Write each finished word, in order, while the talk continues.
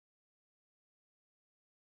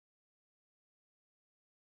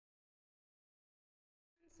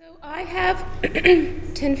So I have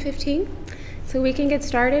 10:15, so we can get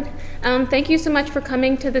started. Thank you so much for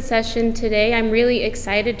coming to the session today. I'm really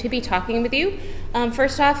excited to be talking with you.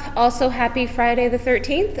 First off, also happy Friday the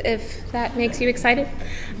 13th, if that makes you excited.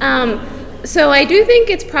 So I do think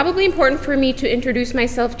it's probably important for me to introduce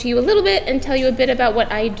myself to you a little bit and tell you a bit about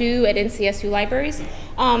what I do at NCSU Libraries.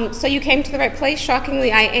 So you came to the right place.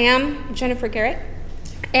 Shockingly, I am Jennifer Garrett.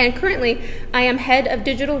 And currently, I am Head of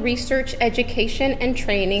Digital Research, Education, and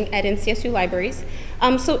Training at NCSU Libraries.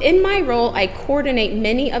 So in my role, I coordinate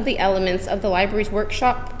many of the elements of the library's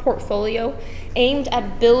workshop portfolio aimed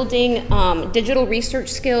at building digital research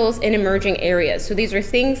skills in emerging areas. So these are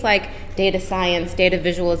things like data science, data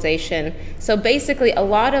visualization. So basically, a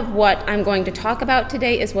lot of what I'm going to talk about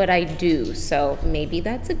today is what I do. So maybe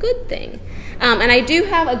that's a good thing. And I do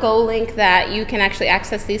have a Go link that you can actually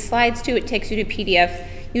access these slides to. It takes you to PDF.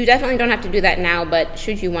 You definitely don't have to do that now, but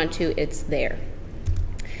should you want to, it's there.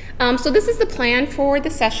 So this is the plan for the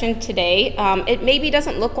session today. It maybe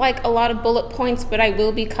doesn't look like a lot of bullet points, but I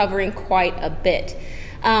will be covering quite a bit.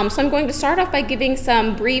 So I'm going to start off by giving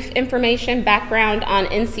some brief information, background on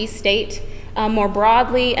NC State more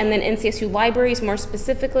broadly, and then NCSU Libraries more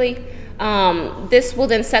specifically. This will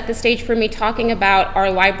then set the stage for me talking about our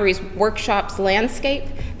library's workshops landscape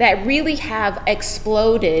that really have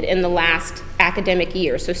exploded in the last academic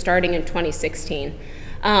year, so starting in 2016.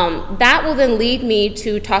 That will then lead me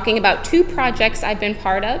to talking about two projects I've been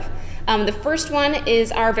part of. The first one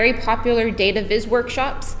is our very popular data viz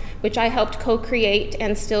workshops, which I helped co-create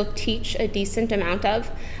and still teach a decent amount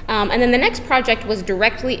of. And then the next project was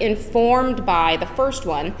directly informed by the first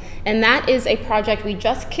one, and that is a project we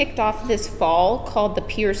just kicked off this fall called the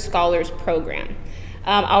Peer Scholars Program.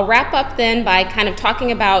 I'll wrap up then by kind of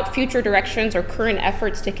talking about future directions or current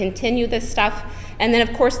efforts to continue this stuff, and then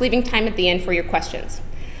of course leaving time at the end for your questions.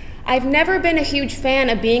 I've never been a huge fan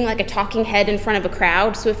of being like a talking head in front of a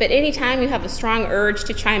crowd, so if at any time you have a strong urge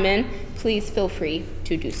to chime in, please feel free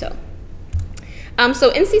to do so.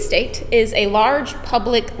 So NC State is a large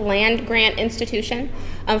public land grant institution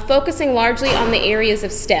focusing largely on the areas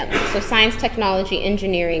of STEM, so science, technology,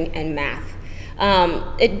 engineering, and math.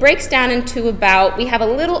 It breaks down into about, we have a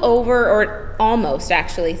little over, or almost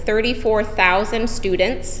actually, 34,000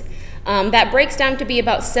 students. That breaks down to be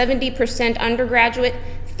about 70% undergraduate,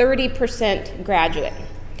 30% graduate.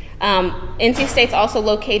 NC State's also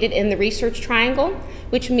located in the Research Triangle,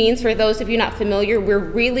 which means, for those of you not familiar, we're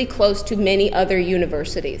really close to many other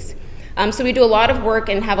universities. So we do a lot of work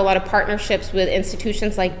and have a lot of partnerships with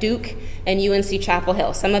institutions like Duke and UNC Chapel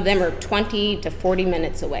Hill. Some of them are 20 to 40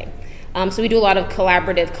 minutes away. So we do a lot of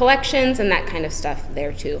collaborative collections and that kind of stuff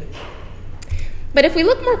there too. But if we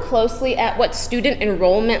look more closely at what student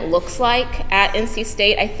enrollment looks like at NC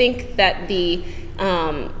State, I think that the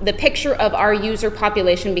picture of our user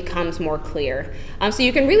population becomes more clear. So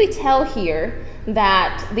you can really tell here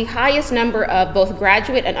that the highest number of both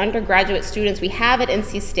graduate and undergraduate students we have at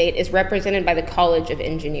NC State is represented by the College of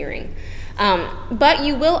Engineering. But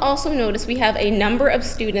you will also notice we have a number of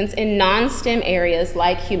students in non-STEM areas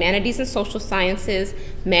like humanities and social sciences,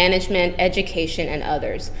 management, education, and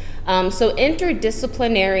others. So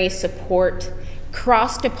interdisciplinary support,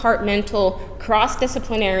 cross-departmental,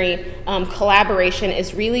 cross-disciplinary collaboration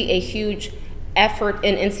is really a huge effort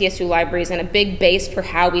in NCSU Libraries and a big base for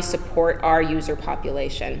how we support our user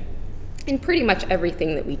population in pretty much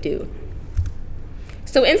everything that we do.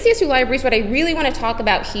 So NCSU Libraries, what I really want to talk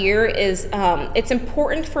about here is it's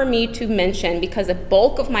important for me to mention, because the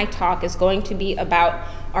bulk of my talk is going to be about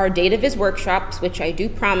our data viz workshops, which I do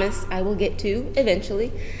promise I will get to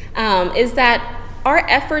eventually, is that our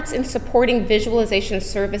efforts in supporting visualization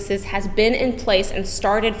services has been in place and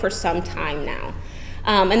started for some time now.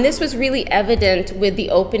 And this was really evident with the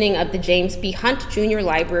opening of the James B. Hunt Junior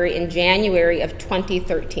Library in January of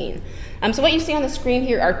 2013. So what you see on the screen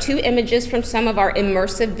here are two images from some of our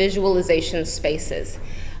immersive visualization spaces.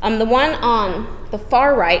 The one on the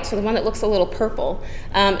far right, so the one that looks a little purple,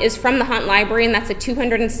 is from the Hunt Library, and that's a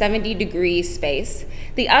 270-degree space.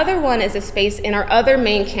 The other one is a space in our other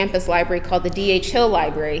main campus library called the D.H. Hill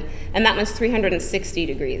Library, and that one's 360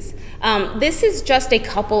 degrees. This is just a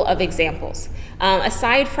couple of examples.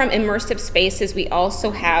 Aside from immersive spaces, we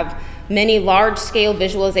also have many large-scale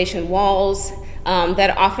visualization walls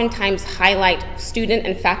that oftentimes highlight student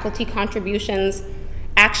and faculty contributions.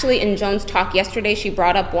 Actually, in Joan's talk yesterday, she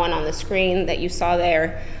brought up one on the screen that you saw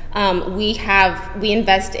there. We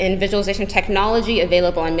invest in visualization technology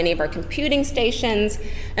available on many of our computing stations.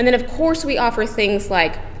 And then, of course, we offer things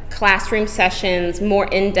like classroom sessions, more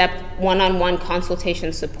in-depth one-on-one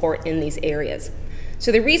consultation support in these areas.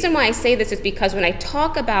 So the reason why I say this is because when I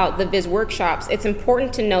talk about the Viz workshops, it's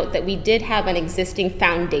important to note that we did have an existing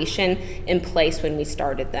foundation in place when we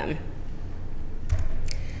started them.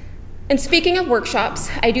 And speaking of workshops,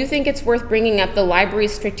 I do think it's worth bringing up the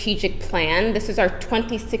library's strategic plan. This is our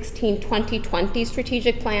 2016-2020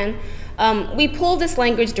 strategic plan. We pulled this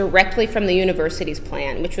language directly from the university's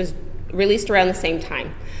plan, which was released around the same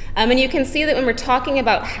time. And you can see that when we're talking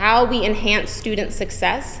about how we enhance student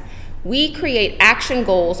success, we create action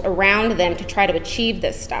goals around them to try to achieve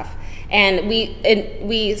this stuff. And we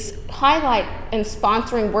highlight and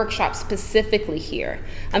sponsoring workshops specifically here.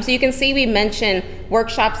 So you can see we mention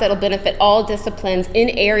workshops that'll benefit all disciplines in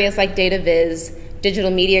areas like data viz, digital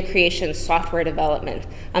media creation, software development.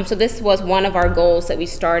 So this was one of our goals that we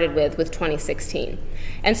started with 2016.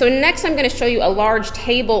 And so next I'm going to show you a large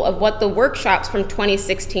table of what the workshops from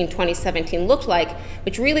 2016-2017 looked like,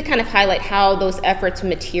 which really kind of highlight how those efforts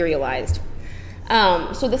materialized.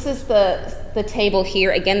 So this is the table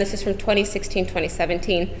here. Again, this is from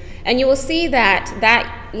 2016-2017. And you will see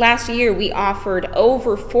that last year we offered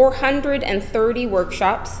over 430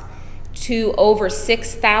 workshops to over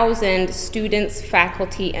 6,000 students,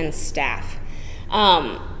 faculty, and staff.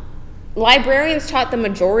 Librarians taught the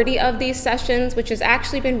majority of these sessions, which has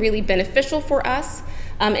actually been really beneficial for us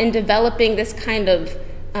in developing this kind of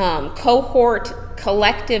cohort,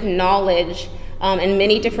 collective knowledge in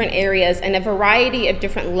many different areas and a variety of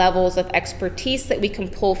different levels of expertise that we can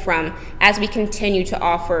pull from as we continue to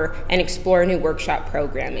offer and explore new workshop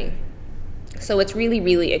programming. So it's really,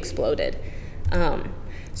 really exploded.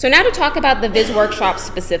 So now to talk about the Viz workshops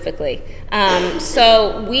specifically.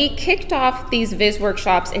 So we kicked off these Viz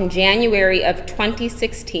workshops in January of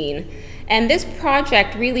 2016, and this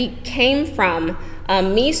project really came from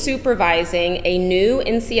me supervising a new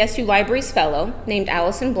NCSU Libraries Fellow named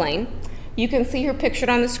Allison Blaine. You can see her pictured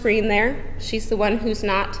on the screen there. She's the one who's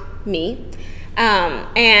not me.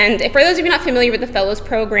 And for those of you not familiar with the Fellows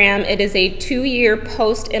Program, it is a 2-year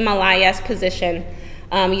post-MLIS position.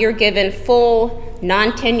 You're given full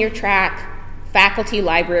non-tenure track faculty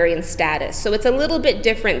librarian status. So it's a little bit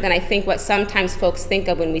different than I think what sometimes folks think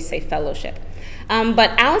of when we say fellowship.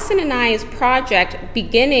 But Allison and I's project,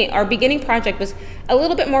 our beginning project was a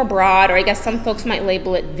little bit more broad, or I guess some folks might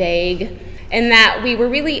label it vague, in that we were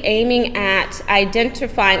really aiming at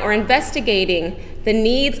identifying or investigating the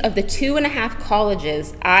needs of the 2.5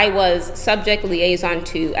 colleges I was subject liaison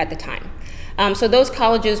to at the time. So those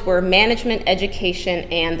colleges were management, education,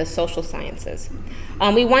 and the social sciences.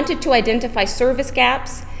 We wanted to identify service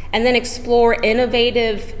gaps and then explore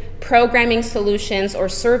innovative programming solutions or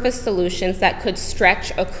service solutions that could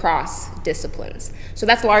stretch across disciplines. So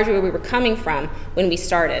that's largely where we were coming from when we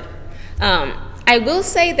started. I will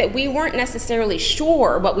say that we weren't necessarily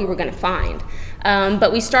sure what we were going to find,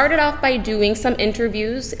 but we started off by doing some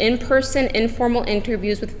interviews, in-person, informal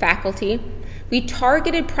interviews with faculty. We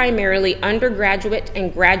targeted primarily undergraduate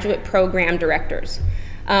and graduate program directors,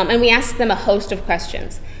 and we asked them a host of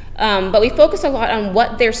questions. But we focused a lot on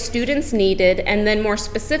what their students needed, and then more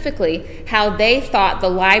specifically, how they thought the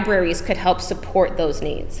libraries could help support those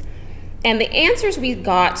needs. And the answers we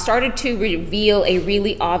got started to reveal a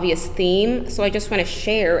really obvious theme, so I just want to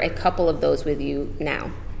share a couple of those with you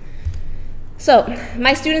now. So,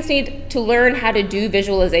 my students need to learn how to do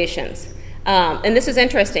visualizations. And this is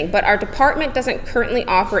interesting, but our department doesn't currently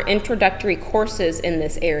offer introductory courses in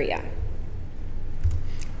this area.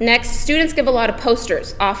 Next, students give a lot of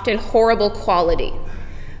posters, often horrible quality.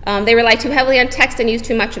 They rely too heavily on text and use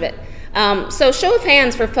too much of it. So show of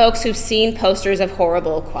hands for folks who've seen posters of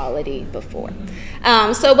horrible quality before.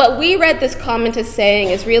 So what we read this comment as saying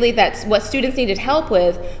is really that what students needed help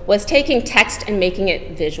with was taking text and making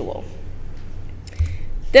it visual.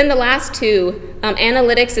 Then the last two,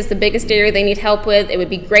 analytics is the biggest area they need help with. It would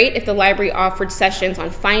be great if the library offered sessions on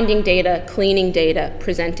finding data, cleaning data,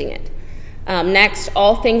 presenting it. Next,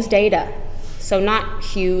 all things data. So not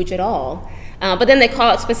huge at all. But then they call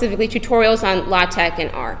out specifically tutorials on LaTeX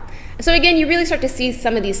and R. So again, you really start to see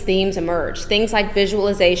some of these themes emerge. Things like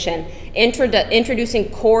visualization, introducing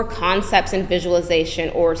core concepts in visualization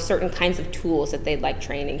or certain kinds of tools that they'd like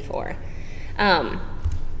training for.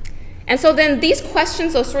 And so then these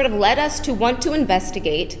questions though sort of led us to want to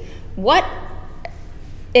investigate what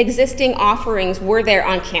existing offerings were there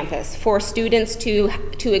on campus for students to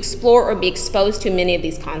explore or be exposed to many of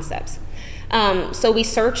these concepts. So we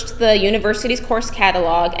searched the university's course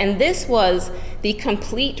catalog, and this was the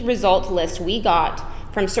complete result list we got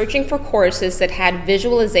from searching for courses that had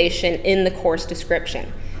visualization in the course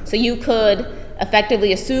description. So you could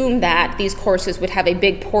effectively assume that these courses would have a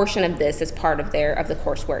big portion of this as part of the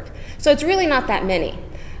coursework. So it's really not that many.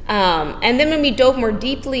 And then when we dove more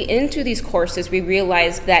deeply into these courses, we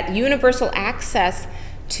realized that universal access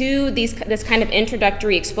to this kind of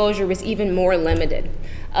introductory exposure was even more limited.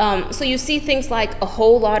 So you see things like a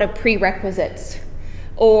whole lot of prerequisites,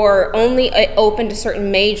 or only open to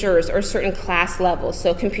certain majors or certain class levels,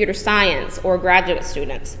 so computer science or graduate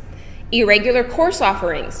students. Irregular course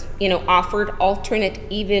offerings, offered alternate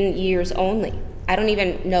even years only. I don't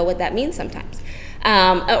even know what that means sometimes.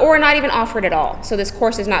 Or not even offered at all, so this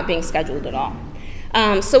course is not being scheduled at all.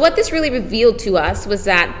 So what this really revealed to us was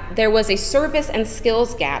that there was a service and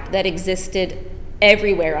skills gap that existed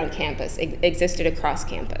everywhere on campus, existed across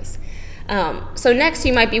campus. So next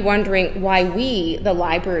you might be wondering why we, the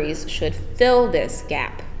libraries, should fill this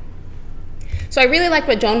gap. So I really like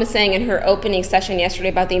what Joan was saying in her opening session yesterday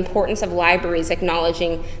about the importance of libraries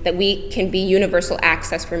acknowledging that we can be universal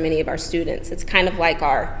access for many of our students. It's kind of like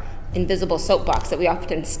our invisible soapbox that we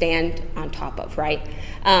often stand on top of, right?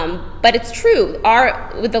 But it's true.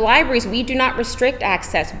 With the libraries, we do not restrict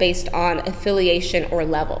access based on affiliation or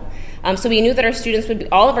level. So we knew that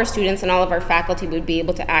all of our students and all of our faculty would be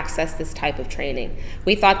able to access this type of training.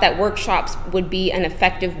 We thought that workshops would be an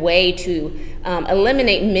effective way to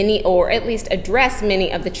eliminate many, or at least address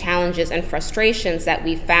many of the challenges and frustrations that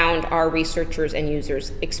we found our researchers and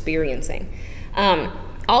users experiencing.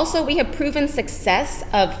 Also, we have proven success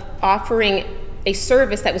of offering a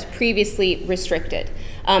service that was previously restricted.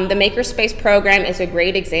 The Makerspace program is a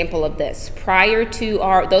great example of this. Prior to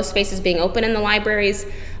those spaces being open in the libraries,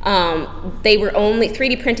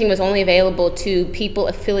 3D printing was only available to people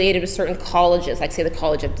affiliated with certain colleges, like say the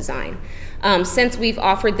College of Design. Since we've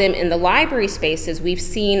offered them in the library spaces, we've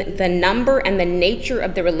seen the number and the nature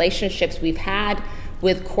of the relationships we've had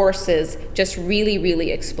with courses just really,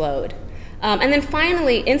 really explode. And then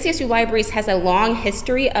finally, NCSU Libraries has a long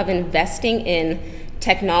history of investing in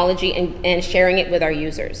technology and sharing it with our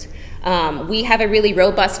users. We have a really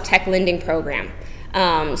robust tech lending program.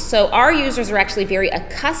 So our users are actually very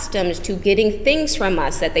accustomed to getting things from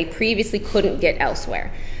us that they previously couldn't get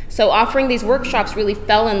elsewhere. So offering these workshops really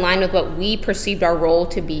fell in line with what we perceived our role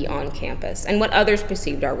to be on campus and what others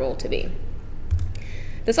perceived our role to be.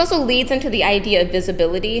 This also leads into the idea of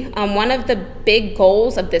visibility. One of the big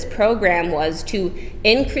goals of this program was to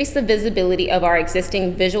increase the visibility of our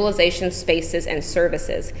existing visualization spaces and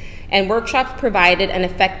services. And workshops provided an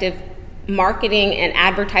effective marketing and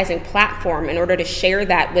advertising platform in order to share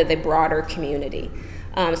that with a broader community.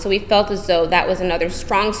 So we felt as though that was another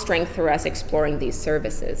strong strength for us exploring these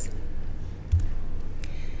services.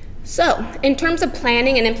 So, in terms of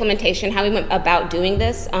planning and implementation, how we went about doing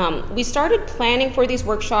this, we started planning for these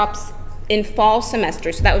workshops in fall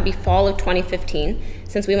semester, so that would be fall of 2015,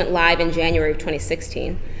 since we went live in January of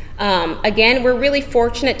 2016. Again, we're really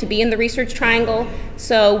fortunate to be in the Research Triangle,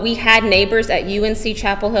 so we had neighbors at UNC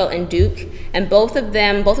Chapel Hill and Duke, and both of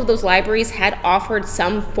those libraries had offered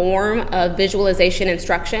some form of visualization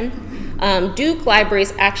instruction. Duke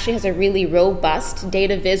Libraries actually has a really robust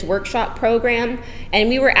data viz workshop program, and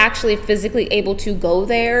we were actually physically able to go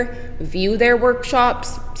there, view their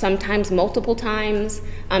workshops, sometimes multiple times,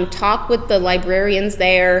 talk with the librarians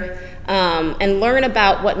there, and learn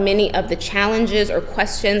about what many of the challenges or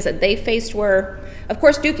questions that they faced were. Of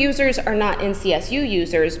course, Duke users are not NCSU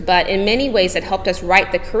users, but in many ways it helped us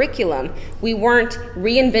write the curriculum. We weren't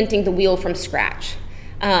reinventing the wheel from scratch.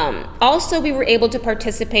 Also, we were able to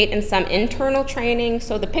participate in some internal training.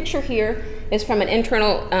 So the picture here is from an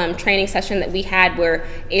internal training session that we had where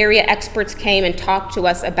area experts came and talked to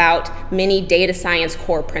us about many data science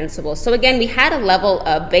core principles. So again, we had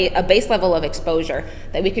a base level of exposure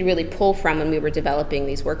that we could really pull from when we were developing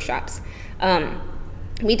these workshops.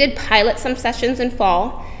 We did pilot some sessions in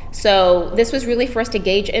fall. So this was really for us to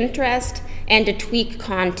gauge interest and to tweak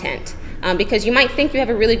content. Because you might think you have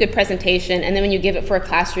a really good presentation, and then when you give it for a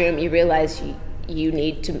classroom, you realize you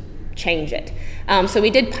need to change it. So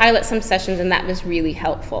we did pilot some sessions, and that was really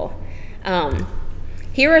helpful.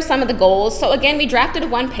 Here are some of the goals. So again, we drafted a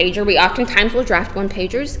one-pager. We oftentimes will draft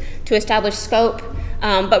one-pagers to establish scope.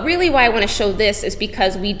 But really why I want to show this is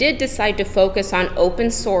because we did decide to focus on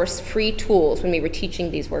open source free tools when we were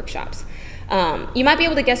teaching these workshops. You might be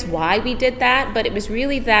able to guess why we did that, but it was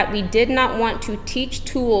really that we did not want to teach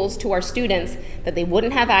tools to our students that they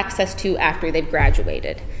wouldn't have access to after they've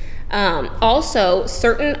graduated. Also,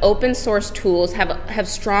 certain open source tools have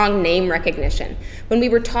strong name recognition. When we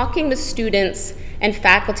were talking with students and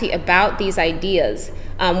faculty about these ideas,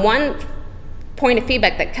 one point of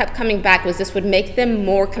feedback that kept coming back was this would make them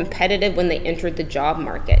more competitive when they entered the job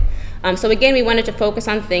market. So again, we wanted to focus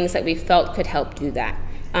on things that we felt could help do that.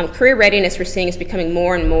 Career readiness we're seeing is becoming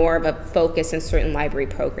more and more of a focus in certain library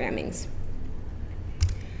programmings.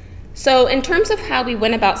 So in terms of how we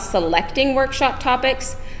went about selecting workshop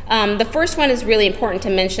topics, the first one is really important to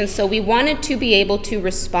mention. So we wanted to be able to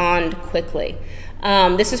respond quickly.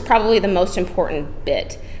 This is probably the most important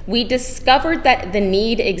bit. We discovered that the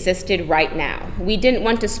need existed right now. We didn't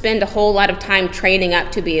want to spend a whole lot of time training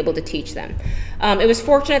up to be able to teach them. It was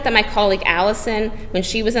fortunate that my colleague Allison, when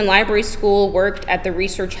she was in library school, worked at the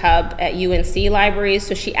research hub at UNC Libraries,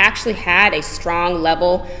 so she actually had a strong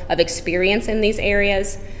level of experience in these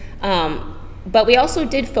areas. But we also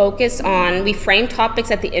did focus on, we framed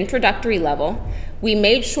topics at the introductory level. We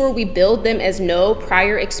made sure we build them as no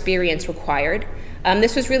prior experience required.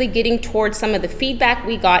 This was really getting towards some of the feedback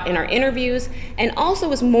we got in our interviews, and also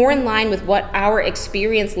was more in line with what our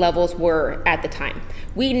experience levels were at the time.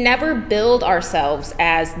 We never billed ourselves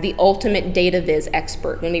as the ultimate data viz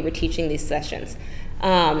expert when we were teaching these sessions.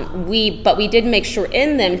 But we did make sure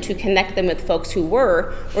in them to connect them with folks who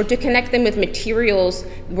were, or to connect them with materials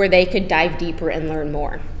where they could dive deeper and learn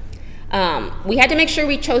more. We had to make sure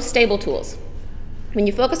we chose stable tools. When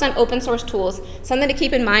you focus on open source tools, something to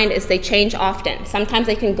keep in mind is they change often. Sometimes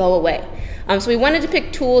they can go away. So we wanted to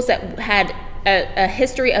pick tools that had a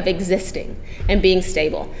history of existing and being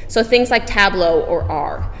stable. So things like Tableau or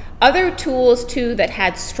R. Other tools too that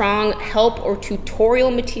had strong help or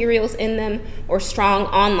tutorial materials in them, or strong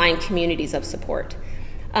online communities of support.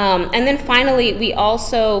 And then finally, we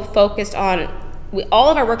also focused on, all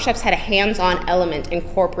of our workshops had a hands-on element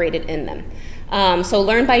incorporated in them. So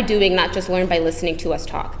learn by doing, not just learn by listening to us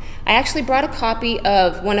talk. I actually brought a copy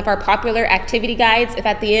of one of our popular activity guides, if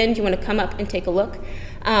at the end you want to come up and take a look.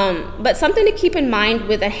 But something to keep in mind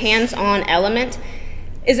with a hands-on element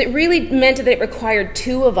is it really meant that it required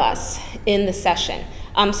two of us in the session.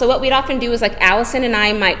 So what we'd often do is, like, Allison and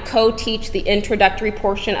I might co-teach the introductory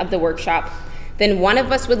portion of the workshop, then one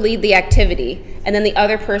of us would lead the activity, and then the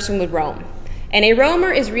other person would roam. And a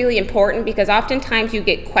roamer is really important because oftentimes you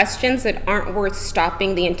get questions that aren't worth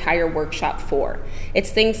stopping the entire workshop for.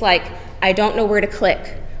 It's things like, I don't know where to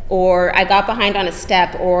click, or I got behind on a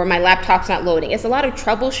step, or my laptop's not loading. It's a lot of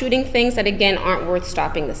troubleshooting things that, again, aren't worth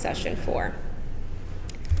stopping the session for.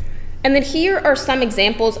 And then here are some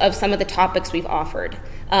examples of some of the topics we've offered.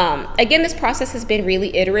 Again, this process has been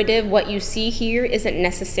really iterative. What you see here isn't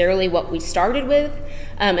necessarily what we started with,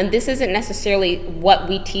 and this isn't necessarily what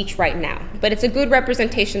we teach right now, but it's a good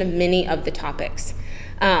representation of many of the topics.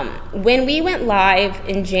 When we went live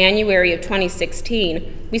in January of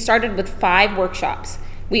 2016, we started with 5 workshops.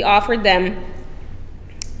 We offered them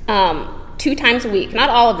 2 times a week, not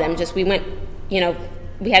all of them, just we went,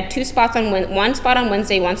 we had 2 spots on one spot on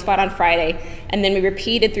Wednesday, 1 spot on Friday, and then we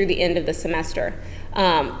repeated through the end of the semester.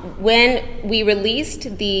 When we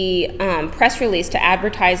released the press release to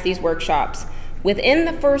advertise these workshops, within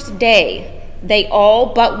the first day, they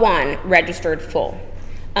all but one registered full.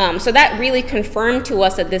 So that really confirmed to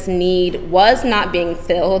us that this need was not being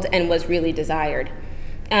filled and was really desired.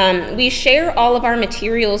 We share all of our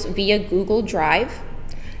materials via Google Drive.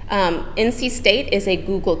 NC State is a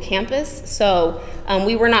Google campus, so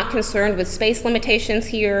we were not concerned with space limitations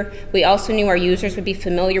here. We also knew our users would be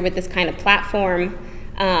familiar with this kind of platform.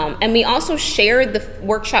 And we also shared the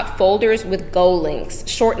workshop folders with Go links,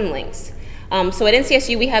 shortened links. So at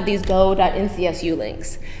NCSU, we have these go.ncsu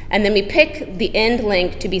links. And then we pick the end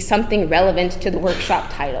link to be something relevant to the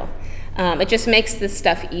workshop title. It just makes this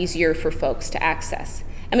stuff easier for folks to access.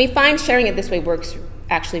 And we find sharing it this way works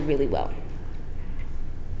actually really well.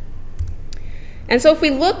 And so if we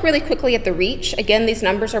look really quickly at the reach, again, these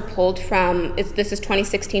numbers are pulled from, this is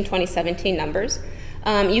 2016, 2017 numbers.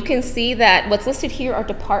 You can see that what's listed here are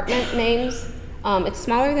department names. It's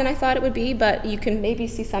smaller than I thought it would be, but you can maybe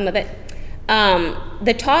see some of it.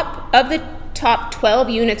 The top 12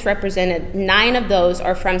 units represented, 9 of those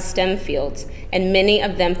are from STEM fields, and many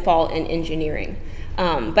of them fall in engineering.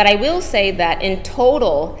 But I will say that in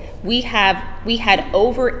total, we had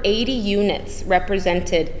over 80 units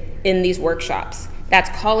represented in these workshops. That's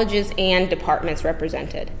colleges and departments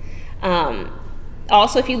represented.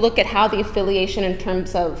 Also, if you look at how the affiliation in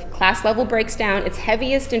terms of class level breaks down, it's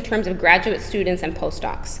heaviest in terms of graduate students and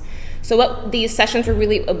postdocs. So what these sessions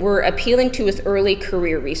were appealing to is early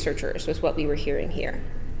career researchers, was what we were hearing here.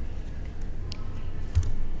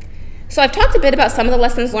 So I've talked a bit about some of the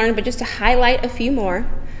lessons learned, but just to highlight a few more.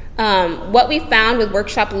 What we found with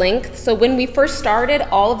workshop length, so when we first started,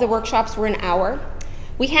 all of the workshops were an hour.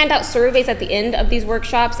 We hand out surveys at the end of these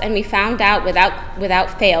workshops, and we found out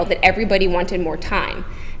without fail that everybody wanted more time.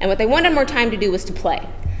 And what they wanted more time to do was to play.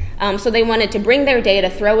 So they wanted to bring their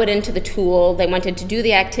data, throw it into the tool. They wanted to do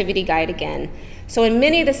the activity guide again. So in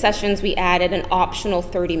many of the sessions, we added an optional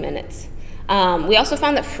 30 minutes. We also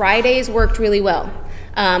found that Fridays worked really well.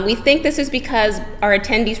 We think this is because our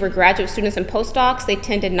attendees were graduate students and postdocs. They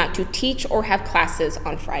tended not to teach or have classes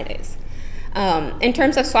on Fridays. In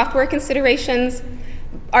terms of software considerations,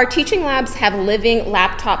 our teaching labs have living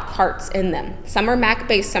laptop carts in them. Some are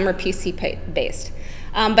Mac-based, some are PC-based.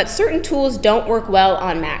 But certain tools don't work well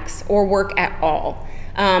on Macs or work at all.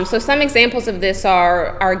 So some examples of this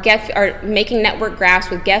are making network graphs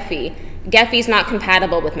with Gephi. Gephi's not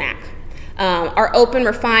compatible with Mac. Our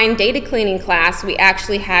OpenRefine data cleaning class, we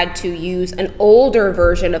actually had to use an older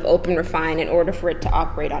version of OpenRefine in order for it to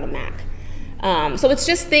operate on a Mac. So it's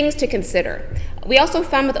just things to consider. We also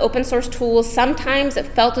found with open source tools, sometimes it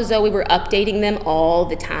felt as though we were updating them all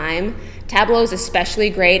the time. Tableau is especially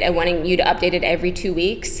great at wanting you to update it every 2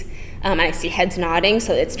 weeks. And I see heads nodding,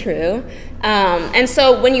 so it's true. And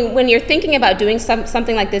so when you're thinking about doing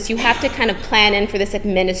something like this, you have to kind of plan in for this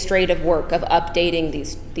administrative work of updating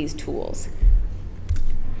these tools.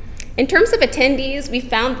 In terms of attendees, we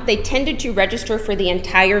found that they tended to register for the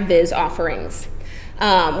entire Viz offerings,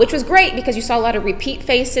 which was great because you saw a lot of repeat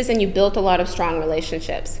faces and you built a lot of strong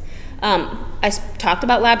relationships. I talked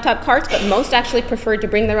about laptop carts, but most actually preferred to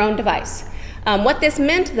bring their own device. What this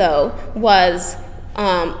meant, though, was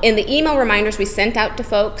in the email reminders we sent out to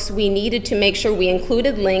folks, we needed to make sure we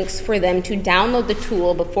included links for them to download the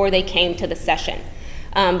tool before they came to the session.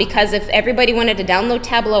 Because if everybody wanted to download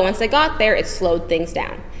Tableau once they got there, it slowed things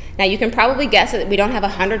down. Now you can probably guess that we don't have a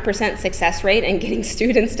 100% success rate in getting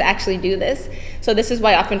students to actually do this. So this is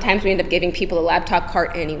why oftentimes we end up giving people a laptop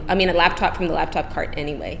cart a laptop from the laptop cart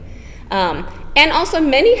anyway. And also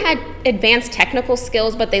many had advanced technical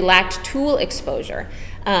skills, but they lacked tool exposure.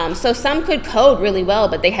 So some could code really well,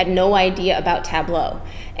 but they had no idea about Tableau.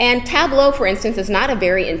 And Tableau, for instance, is not a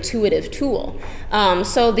very intuitive tool.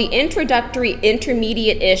 So the introductory,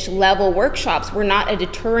 intermediate-ish level workshops were not a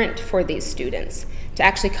deterrent for these students to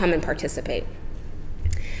actually come and participate.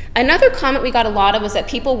 Another comment we got a lot of was that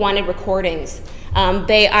people wanted recordings.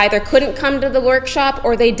 They either couldn't come to the workshop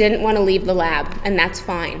or they didn't want to leave the lab, and that's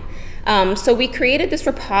fine. So we created this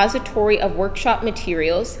repository of workshop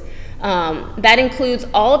materials. That includes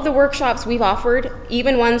all of the workshops we've offered,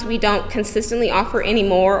 even ones we don't consistently offer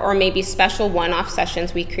anymore, or maybe special one-off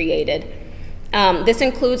sessions we created. This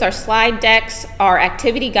includes our slide decks, our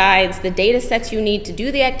activity guides, the data sets you need to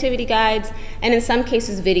do the activity guides, and in some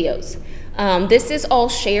cases videos. This is all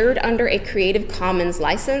shared under a Creative Commons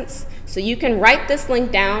license, so you can write this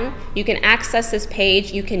link down, you can access this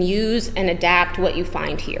page, you can use and adapt what you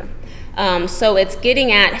find here. So it's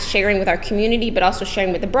getting at sharing with our community, but also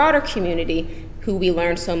sharing with the broader community who we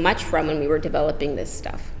learned so much from when we were developing this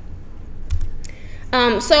stuff.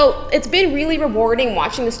 So it's been really rewarding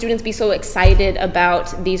watching the students be so excited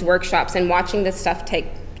about these workshops and watching this stuff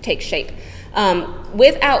take shape.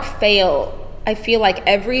 Without fail, I feel like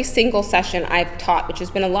every single session I've taught, which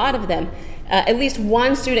has been a lot of them, at least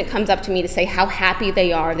one student comes up to me to say how happy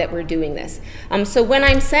they are that we're doing this. So when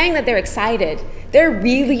I'm saying that they're excited, they're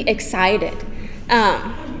really excited.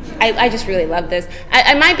 I just really love this.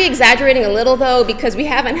 I might be exaggerating a little though, because we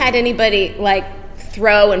haven't had anybody like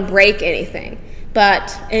throw and break anything,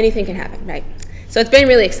 but anything can happen, right? So it's been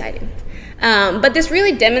really exciting. But this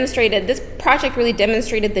project really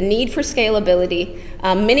demonstrated the need for scalability,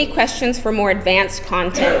 many questions for more advanced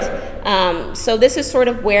content. So this is sort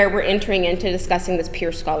of where we're entering into discussing this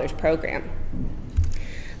Peer Scholars program.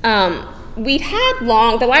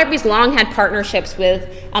 The library's long had partnerships with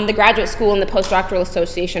the Graduate School and the Postdoctoral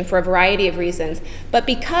Association for a variety of reasons. But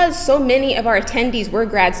because so many of our attendees were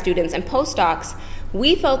grad students and postdocs,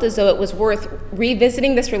 we felt as though it was worth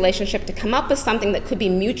revisiting this relationship to come up with something that could be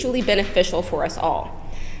mutually beneficial for us all.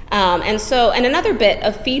 And another bit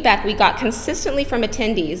of feedback we got consistently from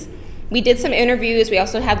attendees, we did some interviews, we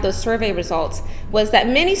also had those survey results, was that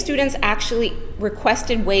many students actually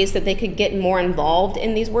requested ways that they could get more involved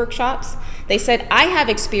in these workshops. They said, I have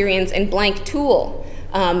experience in blank tool.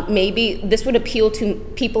 Maybe this would appeal to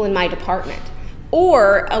people in my department.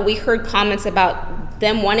 Or we heard comments about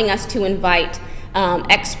them wanting us to invite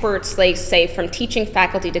experts, say from teaching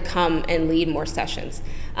faculty, to come and lead more sessions.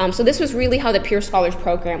 So this was really how the Peer Scholars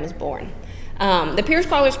program was born. The Peer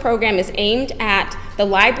Scholars program is aimed at the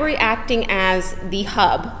library acting as the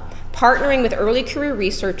hub, partnering with early career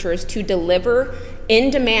researchers to deliver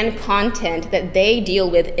in-demand content that they deal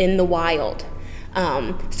with in the wild.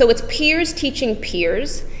 So it's peers teaching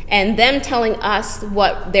peers and them telling us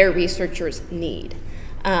what their researchers need.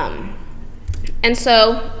 And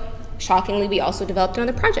so, shockingly, we also developed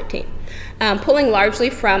another project team. Pulling largely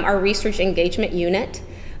from our research engagement unit,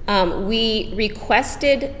 we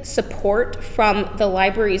requested support from the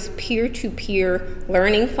library's peer-to-peer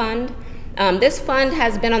learning fund This fund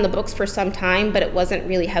has been on the books for some time, but it wasn't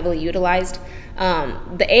really heavily utilized.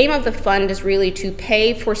 The aim of the fund is really to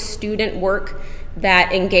pay for student work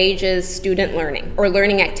that engages student learning or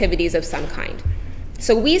learning activities of some kind.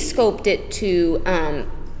 So we scoped it to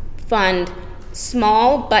fund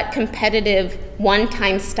small but competitive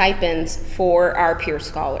one-time stipends for our peer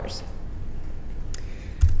scholars.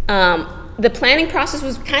 The planning process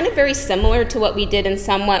was kind of very similar to what we did in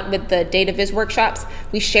somewhat with the data viz workshops.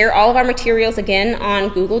 We share all of our materials again on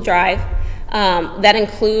Google Drive. That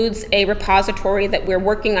includes a repository that we're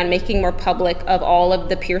working on making more public of all of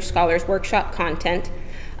the peer scholars workshop content.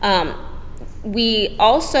 We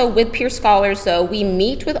also, with peer scholars though, we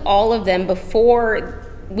meet with all of them before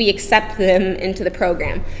we accept them into the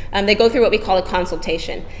program. They go through what we call a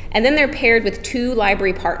consultation. And then they're paired with 2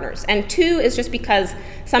 library partners. And 2 is just because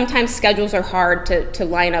sometimes schedules are hard to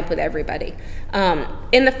line up with everybody.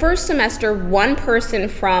 In the first semester, 1 person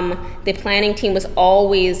from the planning team was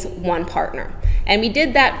always 1 partner. And we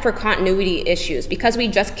did that for continuity issues. Because we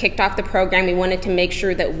just kicked off the program, we wanted to make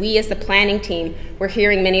sure that we as the planning team were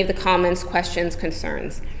hearing many of the comments, questions,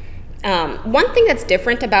 concerns. One thing that's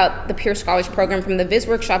different about the Peer Scholars Program from the Viz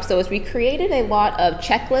workshops, though, is we created a lot of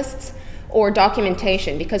checklists or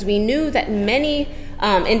documentation because we knew that many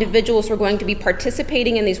individuals were going to be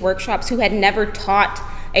participating in these workshops who had never taught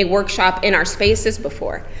a workshop in our spaces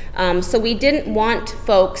before. So we didn't want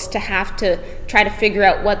folks to have to try to figure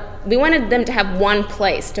out we wanted them to have one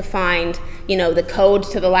place to find, the code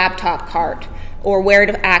to the laptop cart or where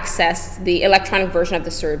to access the electronic version of the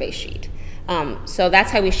survey sheet. So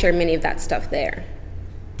that's how we share many of that stuff there.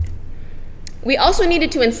 We also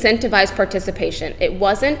needed to incentivize participation. It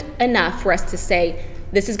wasn't enough for us to say,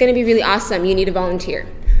 this is going to be really awesome, you need to volunteer.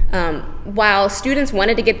 While students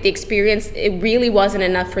wanted to get the experience, it really wasn't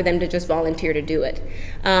enough for them to just volunteer to do it.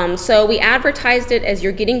 So we advertised it as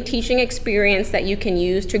you're getting teaching experience that you can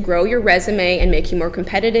use to grow your resume and make you more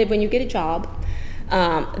competitive when you get a job.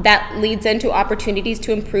 That leads into opportunities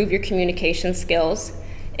to improve your communication skills.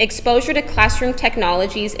 Exposure to classroom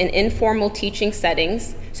technologies in informal teaching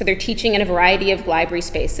settings, so they're teaching in a variety of library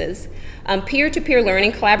spaces, peer-to-peer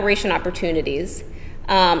learning collaboration opportunities,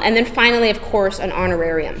 and then finally, of course, an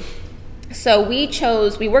honorarium. So we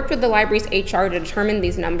worked with the library's HR to determine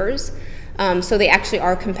these numbers, so they actually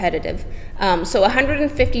are competitive. So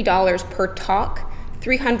 $150 per talk,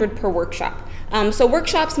 $300 per workshop. So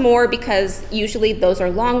workshops more because usually those are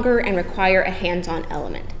longer and require a hands-on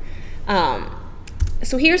element.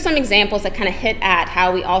 So here's some examples that kind of hit at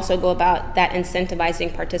how we also go about that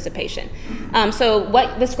incentivizing participation. So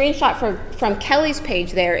what the screenshot from Kelly's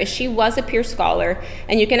page there is she was a peer scholar,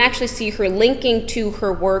 and you can actually see her linking to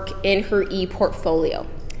her work in her e-portfolio.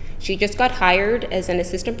 She just got hired as an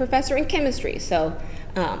assistant professor in chemistry, so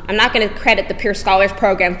I'm not going to credit the Peer Scholars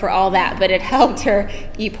Program for all that, but it helped her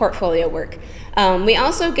e-portfolio work. We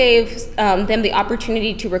also gave them the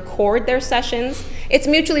opportunity to record their sessions. It's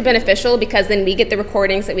mutually beneficial because then we get the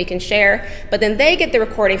recordings that we can share, but then they get the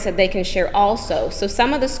recordings that they can share also. So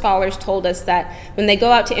some of the scholars told us that when they go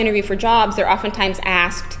out to interview for jobs, they're oftentimes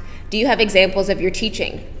asked, do you have examples of your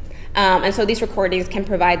teaching? And so these recordings can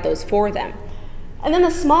provide those for them. And then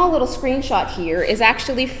the small little screenshot here is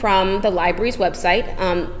actually from the library's website.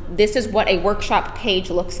 This is what a workshop page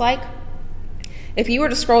looks like. If you were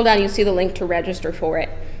to scroll down, you'll see the link to register for it.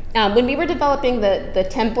 When we were developing the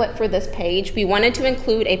template for this page, we wanted to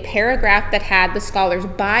include a paragraph that had the scholar's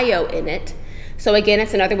bio in it. So again,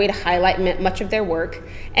 it's another way to highlight much of their work.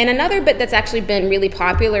 And another bit that's actually been really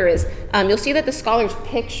popular is you'll see that the scholars'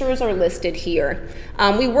 pictures are listed here.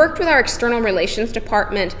 We worked with our external relations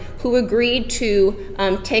department who agreed to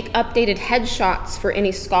take updated headshots for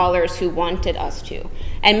any scholars who wanted us to.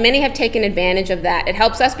 And many have taken advantage of that. It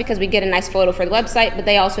helps us because we get a nice photo for the website, but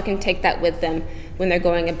they also can take that with them when they're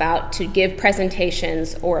going about to give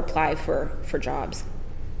presentations or apply for jobs.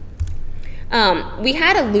 We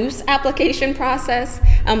had a loose application process.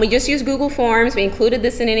 We just used Google Forms. We included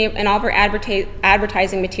this in all of our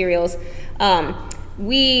advertising materials.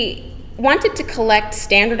 We wanted to collect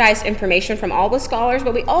standardized information from all the scholars,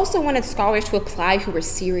 but we also wanted scholars to apply who were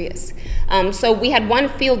serious. So we had one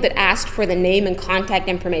field that asked for the name and contact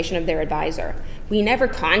information of their advisor. We never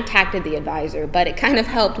contacted the advisor, but it kind of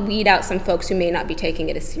helped weed out some folks who may not be taking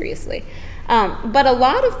it as seriously. But a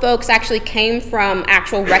lot of folks actually came from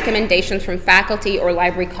actual recommendations from faculty or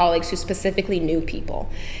library colleagues who specifically knew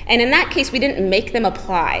people. And in that case, we didn't make them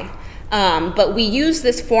apply. But we used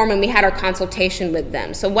this form when we had our consultation with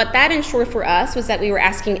them. So what that ensured for us was that we were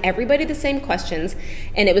asking everybody the same questions,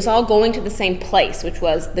 and it was all going to the same place, which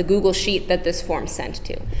was the Google Sheet that this form sent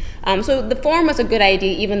to. So the form was a good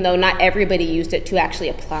idea, even though not everybody used it to actually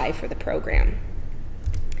apply for the program.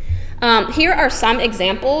 Here are some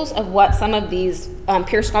examples of what some of these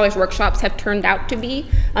Peer Scholars workshops have turned out to be.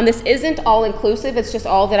 This isn't all inclusive, it's just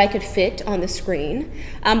all that I could fit on the screen.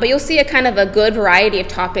 But you'll see a kind of a good variety of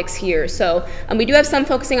topics here. So we do have some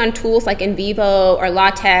focusing on tools like NVivo or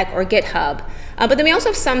LaTeX or GitHub. But then we also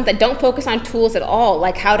have some that don't focus on tools at all,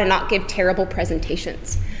 like how to not give terrible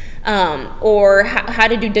presentations. Or how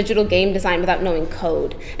to do digital game design without knowing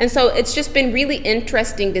code. And so it's just been really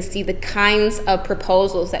interesting to see the kinds of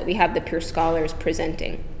proposals that we have the Peer Scholars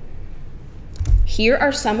presenting. Here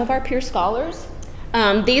are some of our Peer Scholars.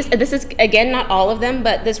 This is, again, not all of them,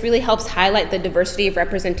 but this really helps highlight the diversity of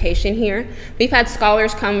representation here. We've had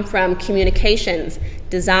scholars come from communications,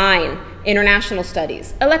 design, international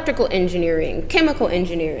studies, electrical engineering, chemical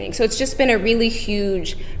engineering. So it's just been a really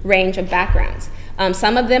huge range of backgrounds.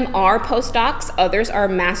 Some of them are postdocs, others are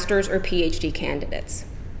master's or PhD candidates.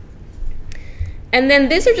 And then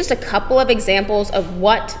these are just a couple of examples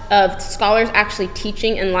of scholars actually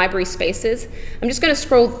teaching in library spaces. I'm just going to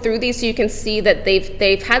scroll through these so you can see that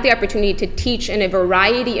they've had the opportunity to teach in a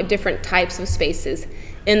variety of different types of spaces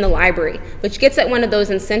in the library, which gets at one of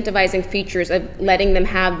those incentivizing features of letting them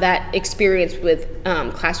have that experience with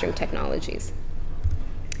classroom technologies.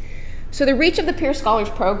 So the reach of the Peer Scholars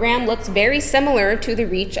program looks very similar to the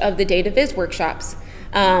reach of the Data Viz workshops.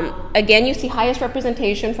 Again, you see highest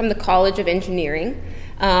representation from the College of Engineering.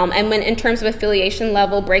 And when in terms of affiliation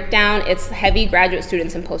level breakdown, it's heavy graduate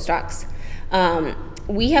students and postdocs.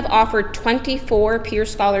 We have offered 24 Peer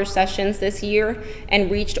Scholar sessions this year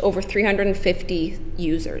and reached over 350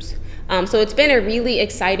 users. So it's been a really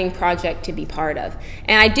exciting project to be part of.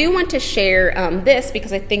 And I do want to share this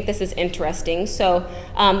because I think this is interesting. So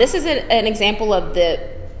this is an example of the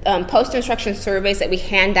post-instruction surveys that we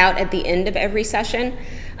hand out at the end of every session.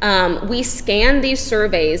 We scan these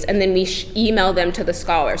surveys and then we email them to the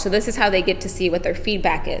scholar. So this is how they get to see what their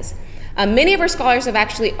feedback is. Many of our scholars have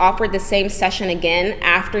actually offered the same session again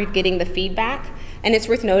after getting the feedback, and it's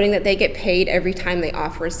worth noting that they get paid every time they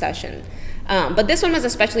offer a session. But this one was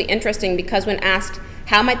especially interesting because when asked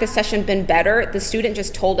how might the session been better, the student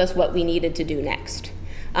just told us what we needed to do next.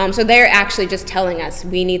 So they're actually just telling us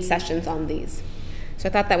we need sessions on these. So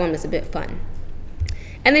I thought that one was a bit fun.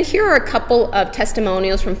 And then here are a couple of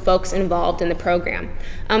testimonials from folks involved in the program.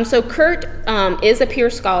 So Kurt is a peer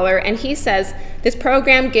scholar, and he says this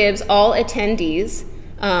program gives all attendees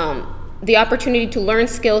the opportunity to learn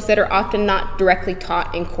skills that are often not directly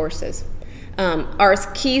taught in courses, are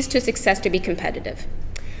keys to success to be competitive.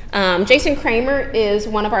 Jason Kramer is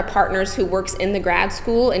one of our partners who works in the grad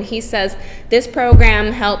school, and he says this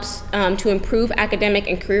program helps to improve academic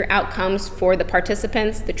and career outcomes for the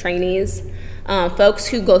participants, the trainees. Folks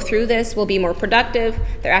who go through this will be more productive,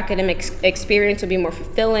 their academic experience will be more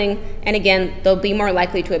fulfilling, and again, they'll be more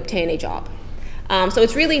likely to obtain a job. So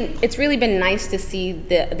it's really been nice to see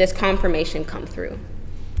this confirmation come through.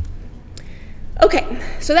 Okay,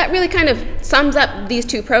 so that really kind of sums up these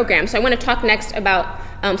two programs. So I want to talk next about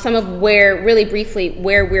some of really briefly,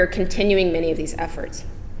 where we're continuing many of these efforts.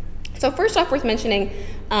 So first off, worth mentioning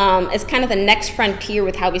is kind of the next frontier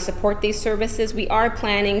with how we support these services. We are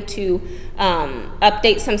planning to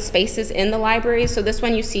update some spaces in the library. So this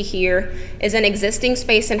one you see here is an existing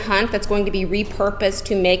space in Hunt that's going to be repurposed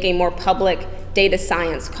to make a more public data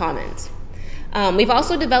science commons. We've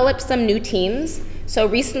also developed some new teams. So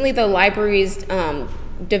recently the libraries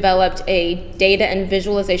developed a data and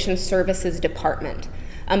visualization services department.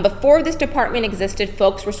 Before this department existed,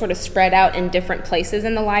 folks were sort of spread out in different places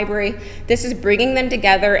in the library. This is bringing them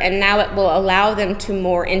together, and now it will allow them to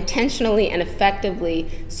more intentionally and effectively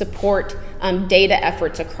support data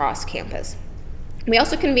efforts across campus. We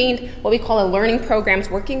also convened what we call a learning programs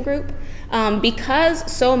working group. Because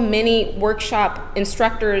so many workshop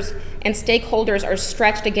instructors and stakeholders are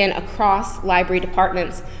stretched again across library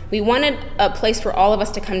departments, we wanted a place for all of us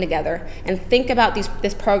to come together and think about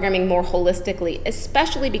this programming more holistically,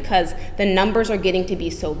 especially because the numbers are getting to be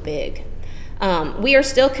so big. We are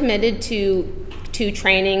still committed to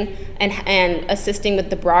training and assisting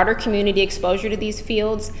with the broader community exposure to these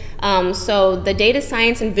fields. So the Data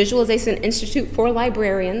Science and Visualization Institute for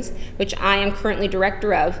Librarians, which I am currently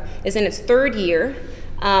director of, is in its third year.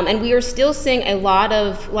 And we are still seeing a lot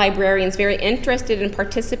of librarians very interested in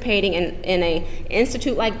participating in an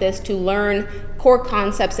institute like this to learn core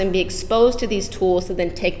concepts and be exposed to these tools to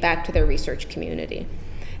then take back to their research community.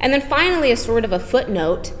 And then finally, as sort of a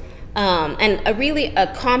footnote, and really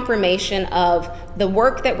a confirmation of the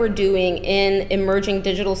work that we're doing in emerging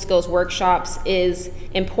digital skills workshops is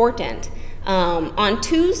important. On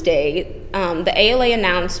Tuesday, the ALA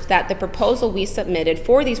announced that the proposal we submitted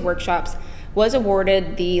for these workshops was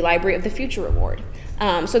awarded the Library of the Future Award.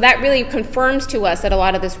 So that really confirms to us that a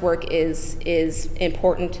lot of this work is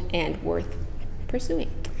important and worth pursuing.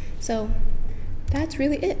 So that's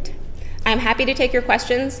really it. I'm happy to take your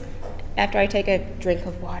questions after I take a drink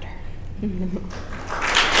of water.